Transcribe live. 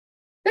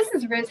This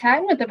is Riz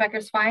Hatton with the Becker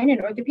Spine and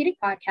Orthopedic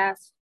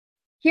Podcast.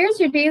 Here's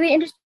your daily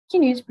industry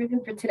news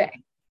briefing for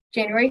today,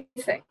 January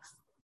 6th.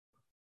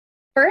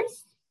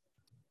 First,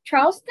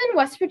 Charleston,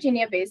 West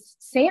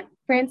Virginia-based St.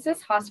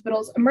 Francis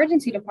Hospital's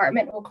emergency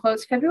department will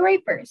close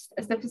February 1st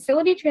as the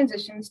facility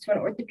transitions to an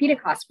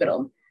orthopedic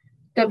hospital,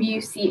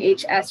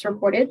 WCHS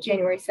reported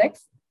January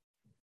 6th.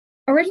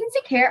 Emergency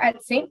care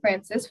at St.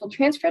 Francis will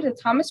transfer to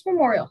Thomas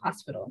Memorial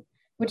Hospital,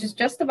 which is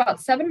just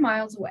about 7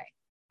 miles away.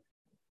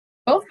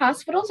 Both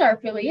hospitals are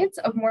affiliates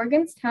of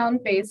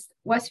Morgantown-based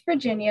West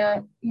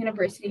Virginia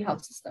University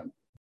Health System.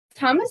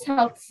 Thomas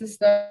Health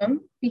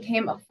System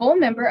became a full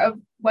member of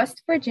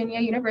West Virginia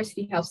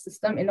University Health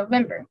System in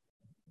November.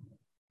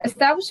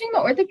 Establishing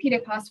the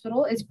orthopedic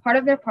hospital is part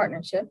of their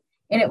partnership,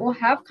 and it will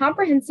have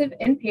comprehensive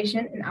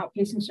inpatient and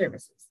outpatient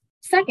services.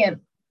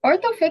 Second,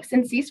 Orthofix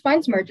and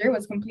C-Spine's merger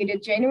was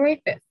completed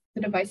January 5th,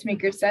 the device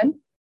maker said.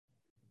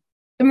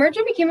 The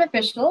merger became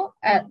official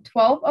at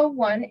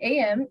 12:01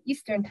 a.m.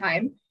 Eastern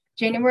Time,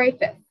 January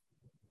 5th,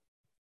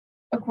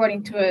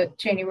 according to a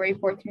January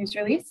 4th news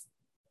release.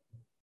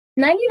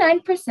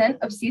 99%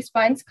 of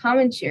C-Spine's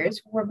common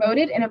shares were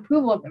voted in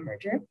approval of the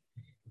merger,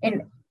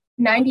 and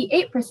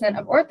 98%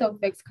 of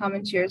Orthofix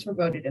common shares were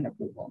voted in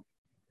approval.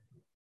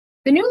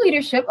 The new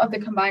leadership of the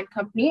combined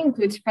company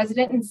includes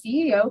President and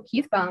CEO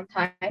Keith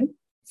Valentine,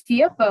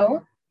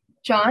 CFO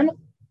John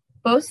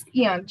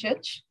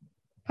Bostiancic,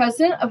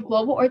 President of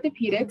Global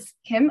Orthopedics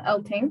Kim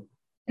Elting,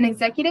 and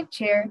Executive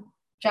Chair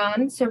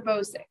John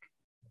Servozic.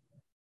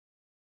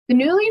 The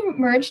newly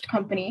merged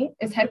company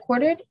is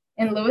headquartered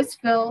in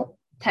Louisville,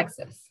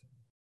 Texas.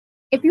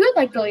 If you would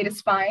like the latest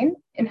spine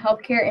and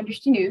healthcare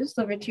industry news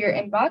delivered to your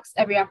inbox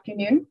every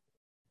afternoon,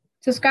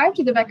 subscribe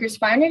to the Becker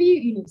Spine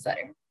Review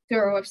newsletter through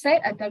our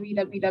website at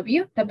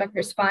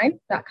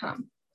www.beckerspine.com.